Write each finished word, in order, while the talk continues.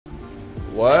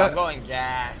What? Yeah, I'm going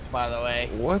gas, by the way.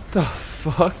 What the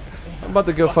fuck? I'm about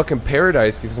to go fucking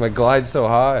paradise because my glide's so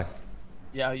high.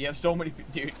 Yeah, you have so many,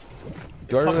 dude.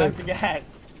 Do I Come really? back to gas.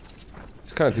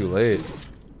 It's kind of too late.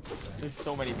 There's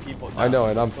so many people. Now. I know,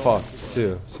 and I'm so fucked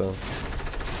too. So.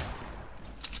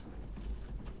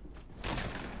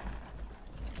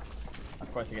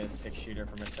 Of course, I get a 6-shooter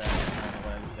from a track. I don't know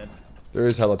what I just did. There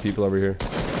is hella people over here.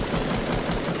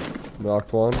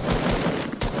 Knocked one.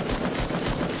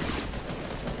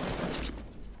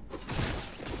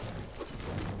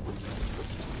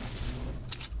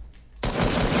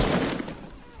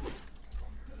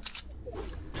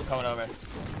 Coming over.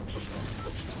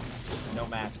 No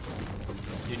map.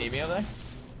 Do you need me over there?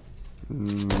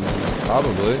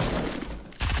 Probably.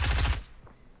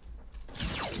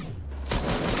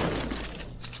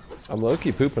 I'm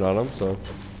low-key pooping on him, so.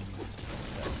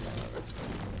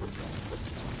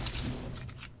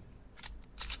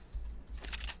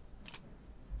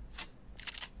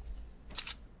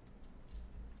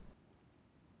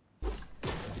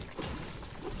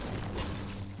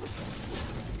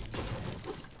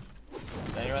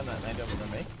 Anyone that land over by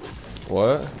me?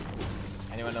 What?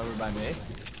 Anyone over by me?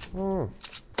 Oh.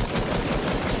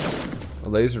 I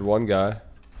lasered one guy.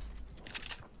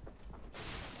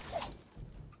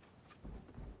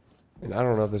 And I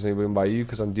don't know if there's anybody by you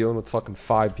because I'm dealing with fucking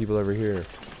 5 people over here.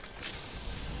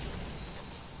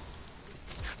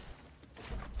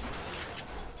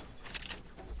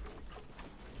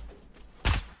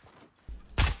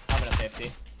 I'm in a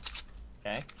 50.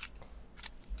 Okay.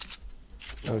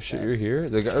 Oh shit, you're here?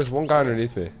 There's one guy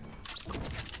underneath me.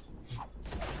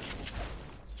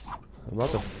 I'm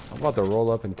about to roll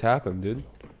up and tap him, dude.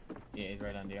 Yeah, he's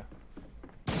right under you.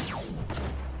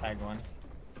 Tagged one.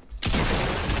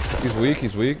 He's weak,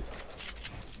 he's weak.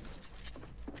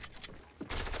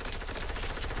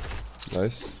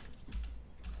 Nice.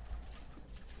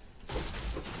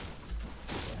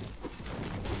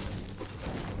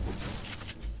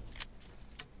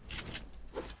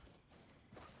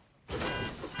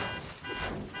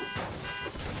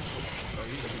 Oh,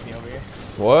 you didn't need me over here.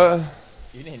 What?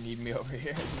 You didn't need me over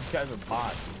here. These guys are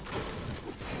bots.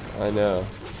 I know.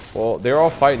 Well, they're all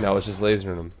fighting now. I was just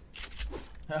lasering them.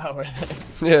 Oh, were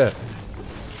they? Yeah.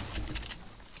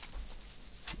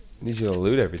 Need you to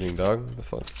loot everything, dog. What the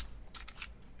fuck?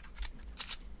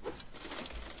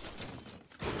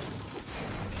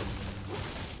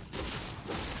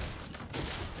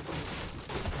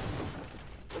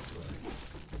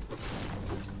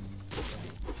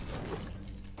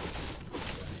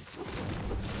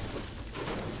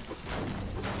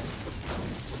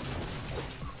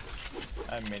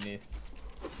 I have minis.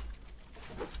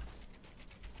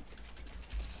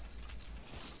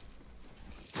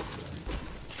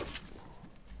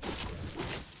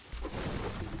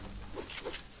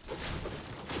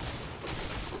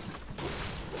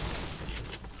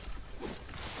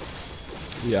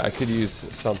 Yeah, I could use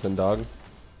something, dog.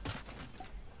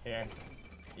 Here.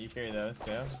 You carry those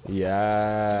too?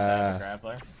 Yeah.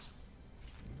 Grappler.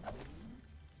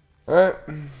 Alright.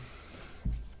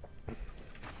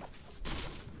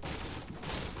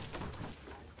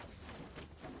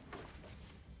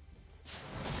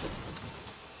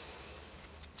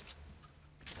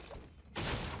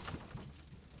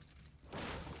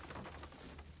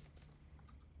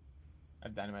 I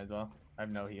have dynamite as well. I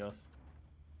have no heals.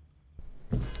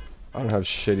 I don't have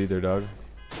shit either, dog.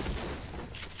 You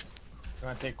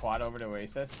want to take quad over to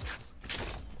Oasis?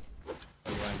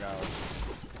 Or you want to go?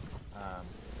 I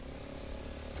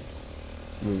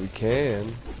mean, we can.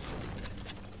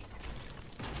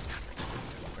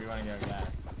 Or you want to go gas?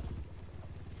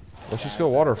 Let's just go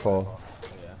waterfall.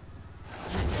 Yeah.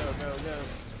 Go, go, go.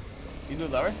 You do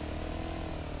lowers?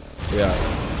 Yeah.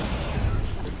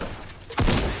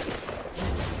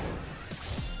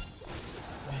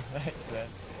 Thanks, man.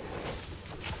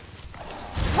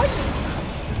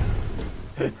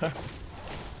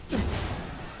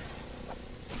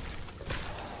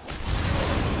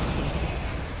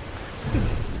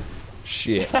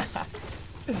 Shit.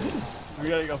 We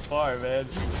gotta go far, man.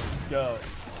 Let's go.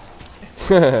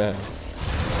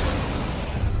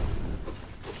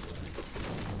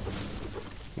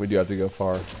 We do have to go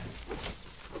far.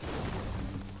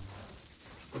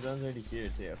 Sounds already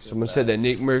cute too. Someone said that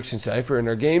Nickmercs and Cypher in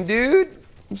our game, dude.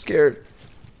 I'm scared.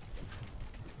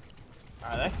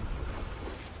 Are they?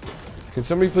 Can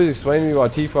somebody please explain to me why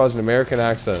Tfue has an American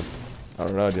accent? I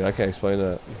don't know, dude. I can't explain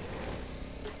that.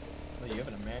 Well, you have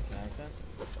an American accent?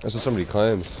 That's what somebody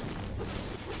claims.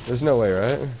 There's no way,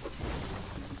 right? Yeah,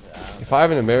 If I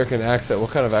have an American accent, what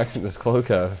kind of accent does Cloak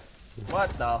have?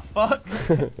 what the fuck?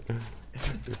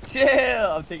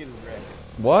 Chill! I'm taking this break.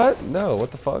 What? No,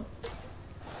 what the fuck?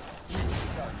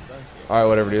 Alright,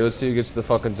 whatever, dude. Let's see who gets to the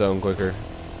fucking zone quicker.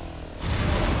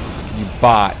 You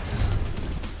bot.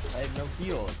 I have no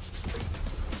heals.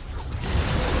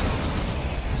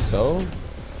 So?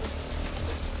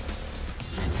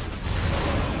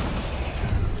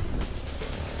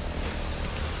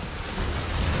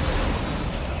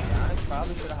 I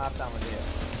probably should have hopped on with you.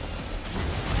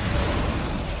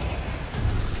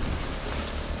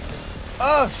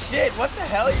 Oh shit, what the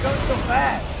hell? You're going so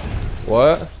fast.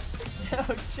 What? Yo,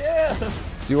 chill.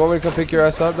 Do you want me to come pick your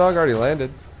ass up, dog? I already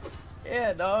landed.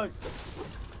 Yeah, dog.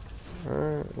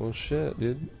 Alright, well shit,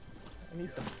 dude. I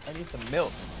need some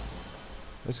milk.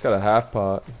 I just got a half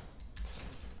pot.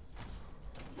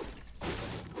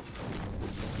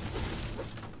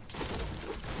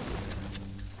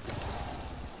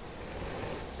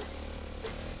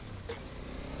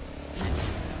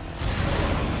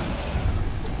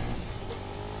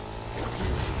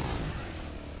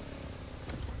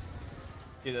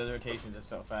 Dude, those rotations are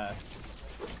so fast.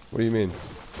 What do you mean?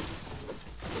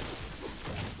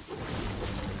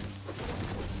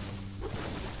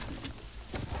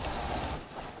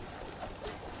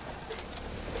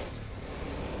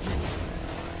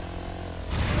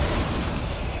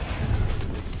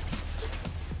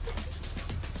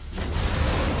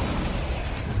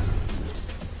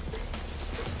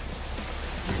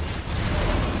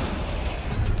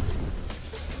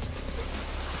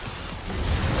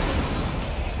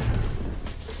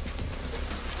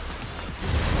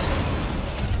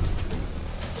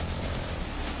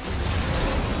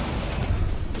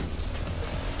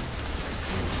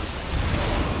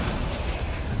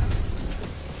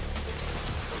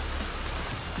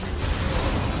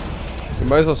 You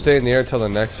might as well stay in the air till the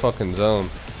next fucking zone.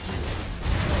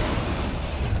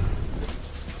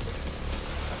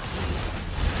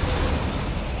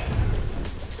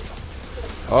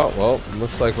 Oh, well,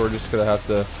 looks like we're just gonna have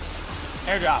to...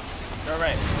 Airdrop. Go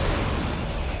right.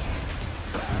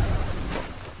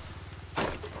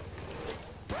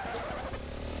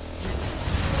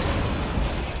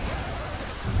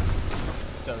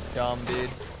 So dumb, dude.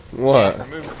 What? Yeah,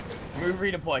 remove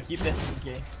redeploy. Keep this in the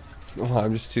game. Oh,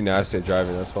 I'm just too nasty at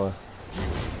driving, that's why.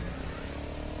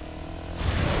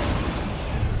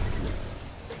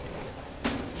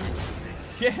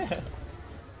 Yeah.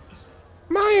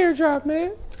 My airdrop,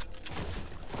 man.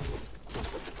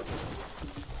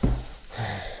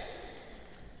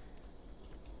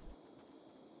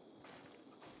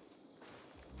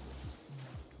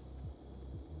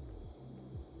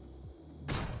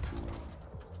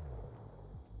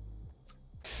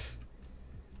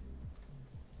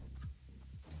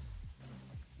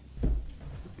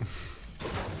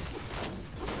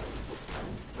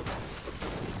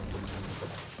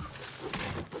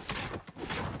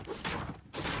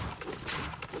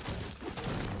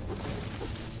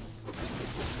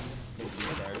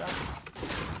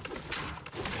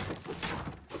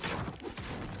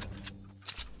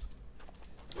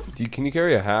 Can you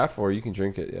carry a half, or you can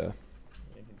drink it? Yeah. You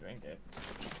can drink it.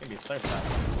 It's gonna be so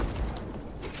fast.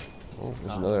 Oh,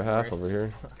 there's another half over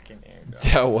here. Fucking airdrop.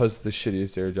 That was the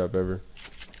shittiest airdrop ever.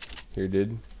 Here,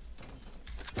 dude.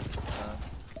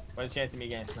 What a chance of me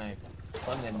getting sniped.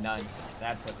 One than none.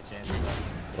 That's what the chance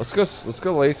is. Let's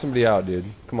go lay somebody out, dude.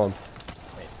 Come on.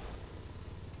 Wait.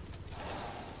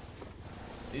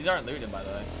 These aren't looted, by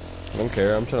the way. I don't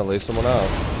care. I'm trying to lay someone out.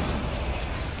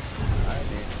 Alright,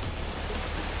 dude.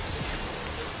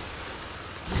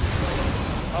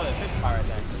 Oh, there's this car right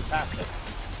there. We passed it.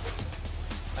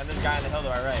 And this guy on the hill to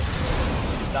our right.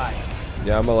 He just died.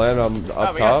 Yeah, I'm gonna land up Oh,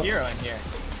 top. we got Hero in here.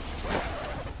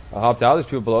 I hopped out. There's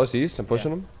people below us east. I'm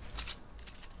pushing them.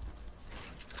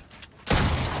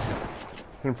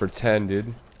 Looking for 10,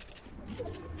 dude.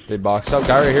 They boxed up.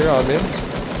 Guy right here on me.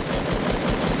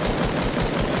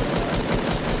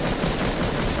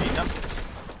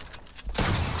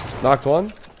 Knocked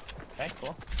one. Okay,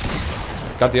 cool.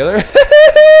 Got the other.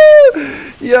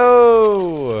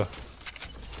 Yo!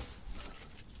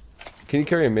 Can you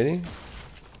carry a mini?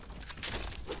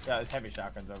 Yeah, there's heavy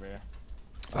shotguns over here.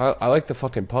 I like the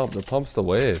fucking pump. The pump's the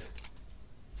wave.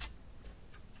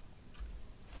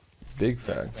 Big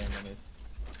fact.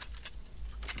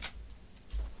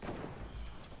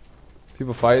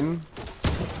 People fighting.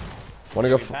 Want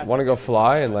to go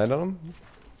fly and land on them?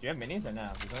 Do you have minis or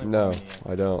no? No,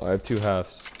 I don't. I have 2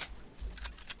 halves.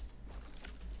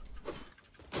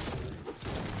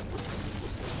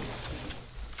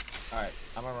 Alright,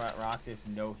 I'm gonna rock this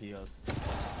no heals.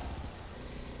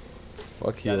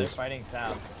 Fuck Yeah, they're heals. fighting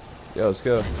south. Yeah, let's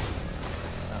go.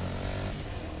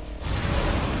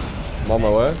 I'm on my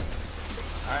way.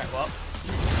 Alright, well,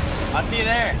 I'll see you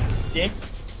there. dick.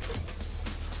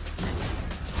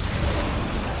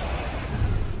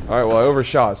 Alright, well I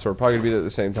overshot, so we're probably gonna beat it at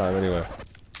the same time anyway.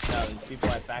 No, there's people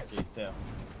at factories too.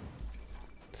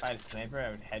 If I had a sniper, I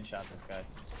would headshot this guy.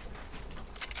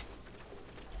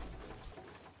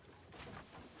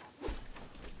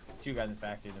 Two guys in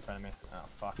factories in front of me. Oh,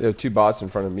 fuck. There are 2 bots in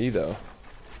front of me though.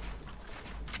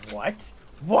 What?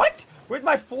 What? Where's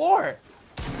my floor?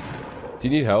 Do you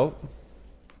need help?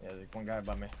 Yeah, there's one guy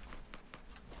above me.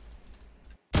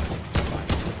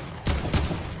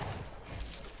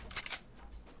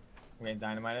 I'm getting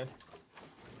dynamited.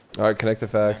 Alright, connect the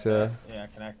facts, yeah. Yeah,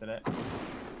 connected it.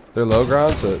 They're low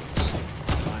ground, so it's...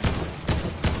 Fine.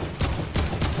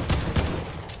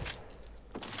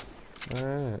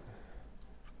 Alright.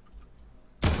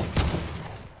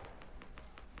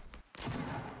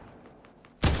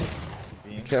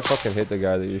 You can't fucking hit the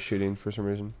guy that you're shooting for some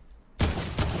reason.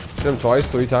 Hit him twice,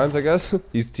 3 times, I guess.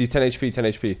 He's 10 HP, 10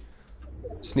 HP.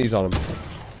 Sneeze on him.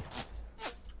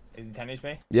 Is he 10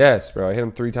 HP? Yes, bro. I hit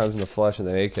him 3 times in the flesh and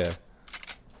then AK.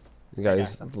 The guy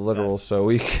is literal so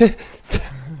weak.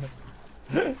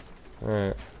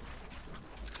 Alright.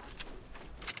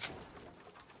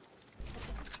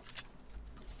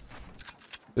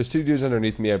 There's 2 dudes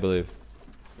underneath me, I believe.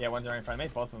 Yeah, one's right in front of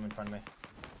me. Both of them in front of me.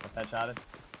 Both headshotted.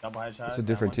 Double headshot. It's a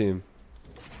different team.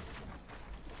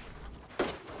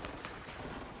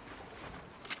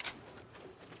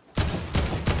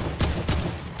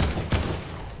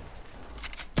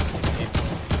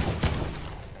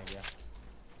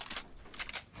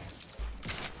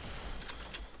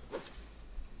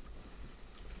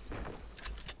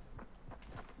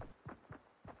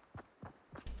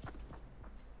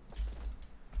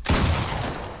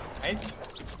 I need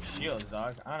some shields,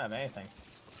 dog. I don't have anything.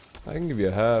 I can give you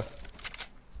a half.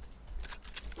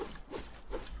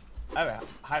 I have a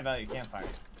high value campfire.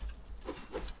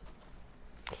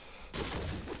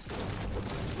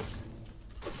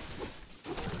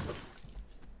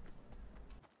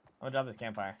 I'm gonna drop this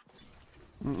campfire.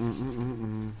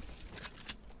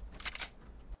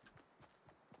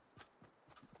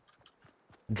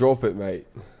 Drop it, mate.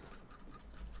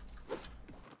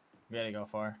 We gotta go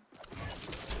for.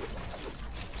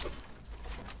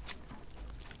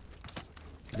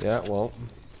 Yeah, well,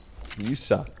 you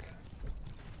suck.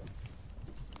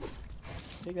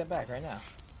 Take that back right now.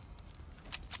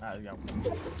 Alright, let's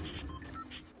go.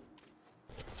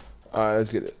 Alright,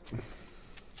 let's get it.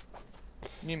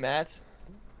 New mats?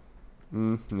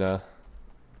 Nah.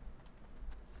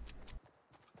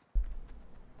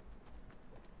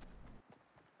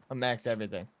 I maxed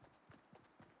everything.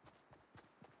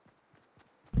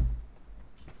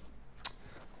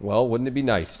 Well, wouldn't it be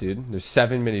nice, dude? There's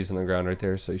 7 minis on the ground right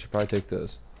there, so you should probably take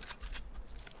those.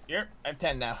 Yep, I have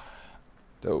 10 now.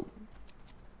 Dope.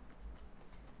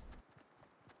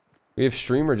 We have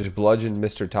streamer just bludgeoned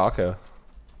Mr. Taco.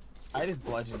 I just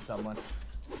bludgeoned someone.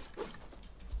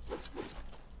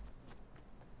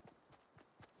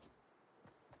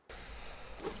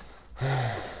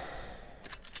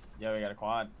 Yeah, we got a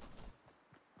quad.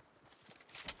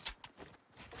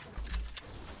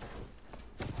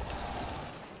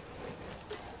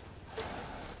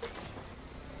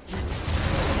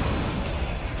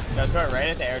 Let's go right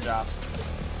at the airdrop.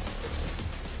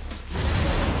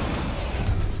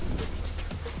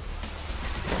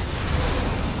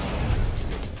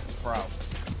 Bro.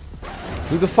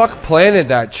 Who the fuck planted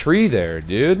that tree there,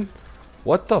 dude?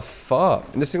 What the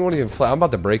fuck? And this thing won't even fly. I'm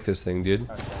about to break this thing, dude.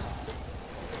 Okay.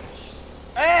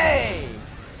 Hey!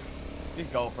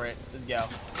 Just go for it. Let's go.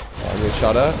 I'm getting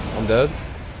shot at. I'm dead.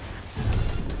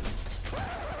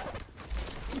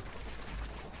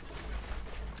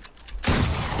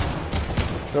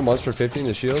 Got a monster 50 in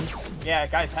the shield. Yeah,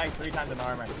 guy tagged 3 times in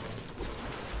armor.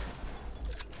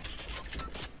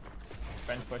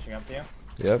 Friend's pushing up to you.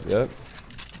 Yep, yep.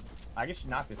 I guess you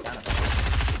knock this down.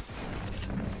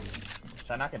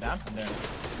 Should I knock it down? I'm doing it.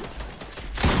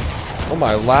 Oh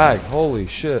my lag. Holy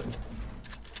shit.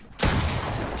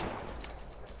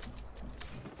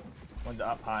 One's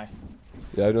up high.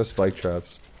 Yeah, I have no spike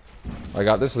traps. I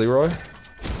got this, Leroy.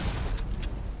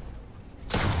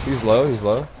 He's low, he's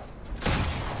low.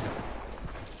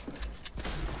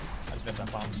 That's good,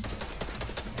 I'm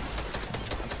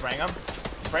spraying him.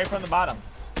 Spray from the bottom.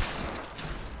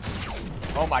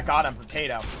 Oh my god, I'm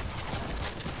potato.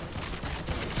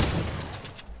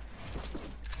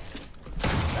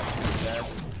 Dead.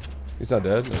 He's not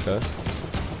dead, okay.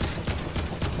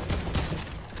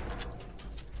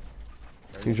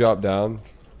 He dropped down.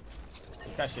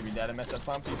 This guy should be dead. I missed a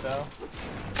pump, he fell.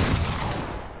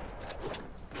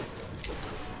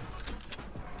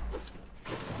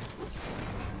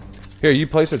 Here, you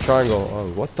place a triangle. Oh,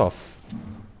 what the f...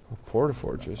 Porta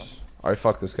Fortress. Alright,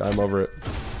 fuck this guy. I'm over it.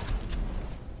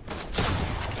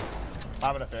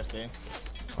 I'm gonna 50.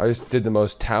 I just did the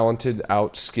most talented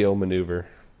out-skill maneuver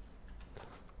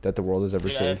that the world has ever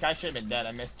seen. This guy should have been dead.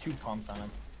 I missed 2 pumps on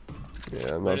him.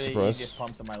 Yeah, I'm not surprised. The easiest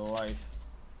pumps of my life.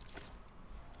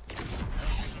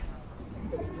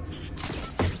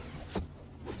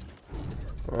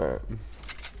 Alright.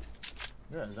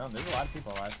 Yeah, there's a lot of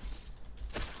people alive.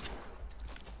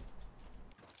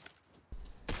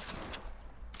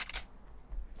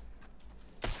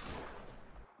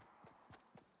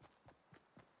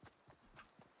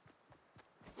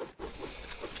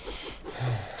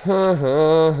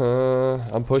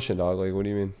 I'm pushing, dog. Like, what do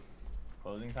you mean?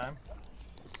 Closing time?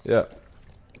 Yeah.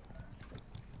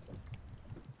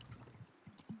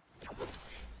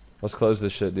 Let's close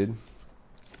this shit, dude.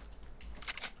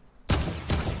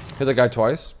 Hit the guy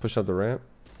twice. Push up the ramp.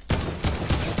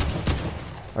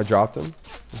 I dropped him.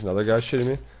 There's another guy shooting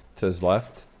me to his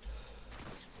left.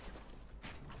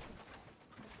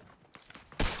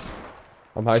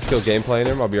 I'm high skill game playing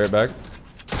him. I'll be right back.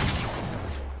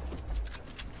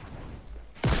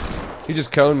 He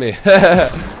just coned me.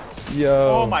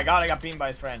 Yo. Oh my god, I got beamed by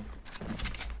his friend.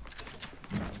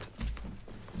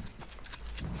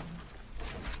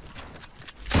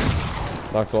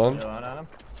 Knocked one. On him.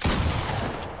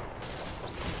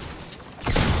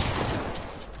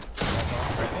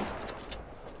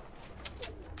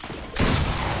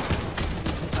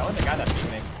 That was the guy that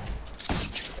beat me.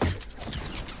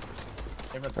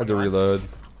 I had to reload. I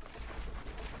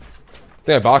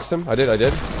think I boxed him. I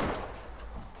did.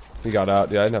 He got out.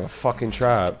 Yeah, I didn't have a fucking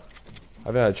trap. I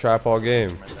haven't had a trap all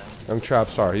game. Young trap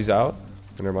star. He's out.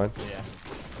 Never mind. Yeah.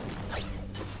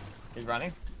 He's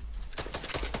running.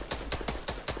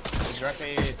 He's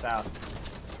directly south.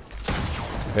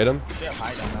 Hit him. You have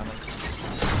high gun on him.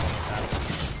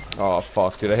 Oh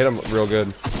fuck, dude. I hit him real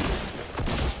good.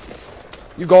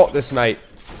 You got this, mate.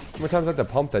 How many times I have to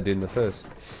pump that dude in the face?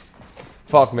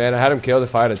 Fuck, man. I had him killed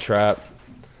if I had a trap.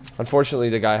 Unfortunately,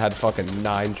 the guy had fucking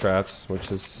 9 traps, which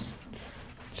is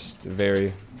just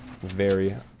very,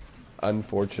 very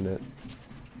unfortunate.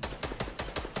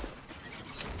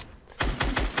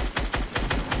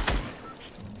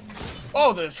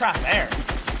 Oh, there's a trap there.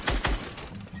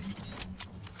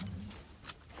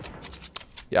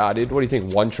 Yeah, dude. What do you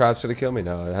think? 1 trap's gonna kill me?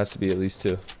 No, it has to be at least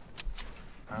 2.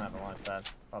 I don't have launched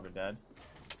that. Probably dead.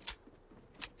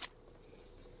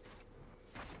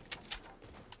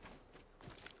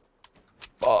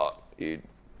 Fuck, dude.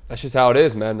 That's just how it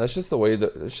is, man. That's just the way.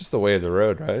 It's just the way of the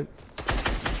road, right?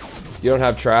 You don't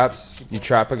have traps. You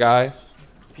trap a guy.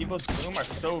 People's boom are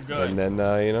so good. And then,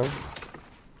 you know,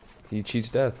 he cheats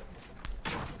death.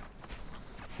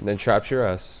 And then traps your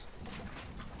ass.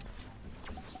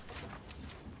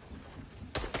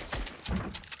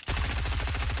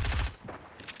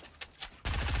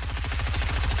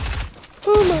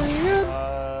 Oh my god.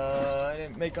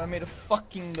 I made a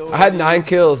fucking noise. I had 9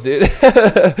 kills, dude.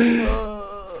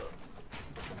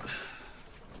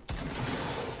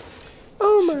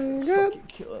 Oh my god. Fucking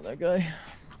killing that guy.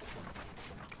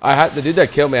 I had the dude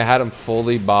that killed me. I had him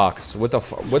fully boxed with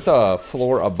the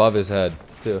floor above his head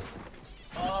too.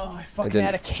 Oh, I fucking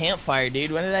had a campfire,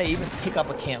 dude. When did I even pick up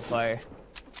a campfire?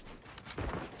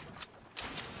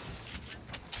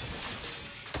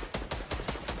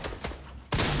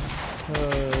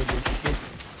 Oh, shit.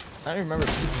 I don't remember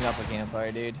picking up a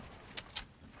campfire, dude.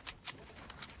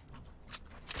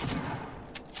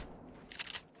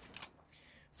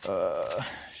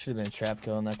 Should have been a trap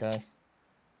killing that guy.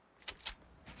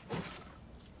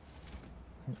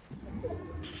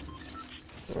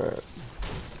 Alright.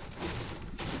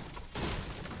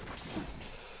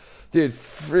 Dude,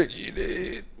 frick you,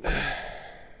 dude.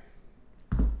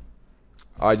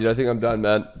 Alright, dude, I think I'm done,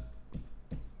 man.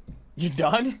 You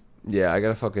done? Yeah, I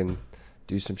gotta fucking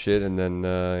do some shit, and then,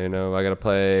 you know, I gotta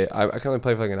play. I can only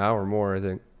play for like an hour more, I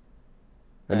think.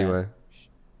 Anyway.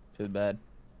 Feels bad.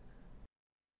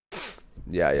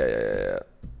 Yeah.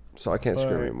 So I can't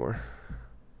scream anymore.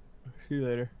 See you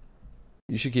later.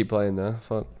 You should keep playing, though.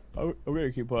 Fuck. I'm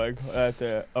gonna keep playing.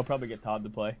 I'll probably get Todd to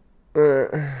play. Oh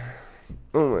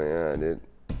my god, dude.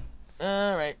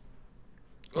 Alright.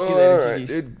 Alright,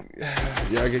 dude.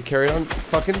 Yeah, I get carried on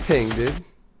fucking ping, dude.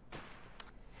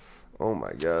 Oh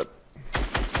my god.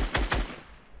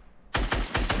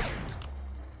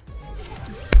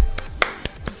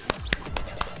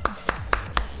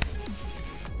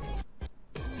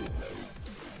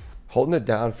 Holding it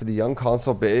down for the young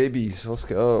console babies. Let's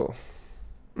go.